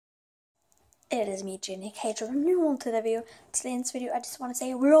It is me, Jenny Cage, from New World to the View. Today in this video, I just want to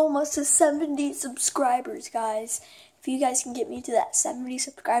say we're almost to 70 subscribers, guys. If you guys can get me to that 70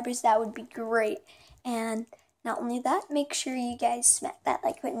 subscribers, that would be great. And not only that, make sure you guys smack that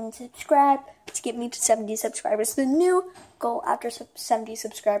like button and subscribe to get me to 70 subscribers. The new goal after 70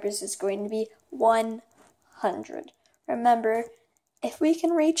 subscribers is going to be 100. Remember, if we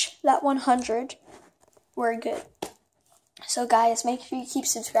can reach that 100, we're good. So guys, make sure you keep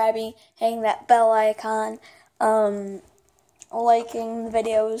subscribing, hitting that bell icon, liking the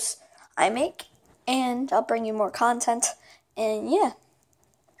videos I make, and I'll bring you more content. And yeah,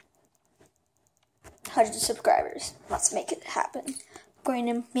 100 subscribers. Let's make it happen. I'm going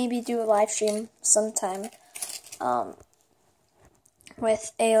to maybe do a live stream sometime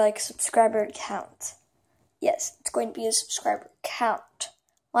with a subscriber count. Yes, it's going to be a subscriber count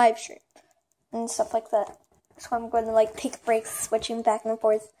live stream and stuff like that. So I'm going to take breaks, switching back and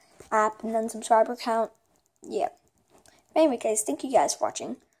forth app and then subscriber count. Yeah. Anyway, guys, thank you guys for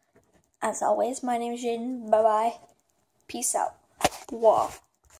watching. As always, my name is Jaden. Bye bye. Peace out. Wow.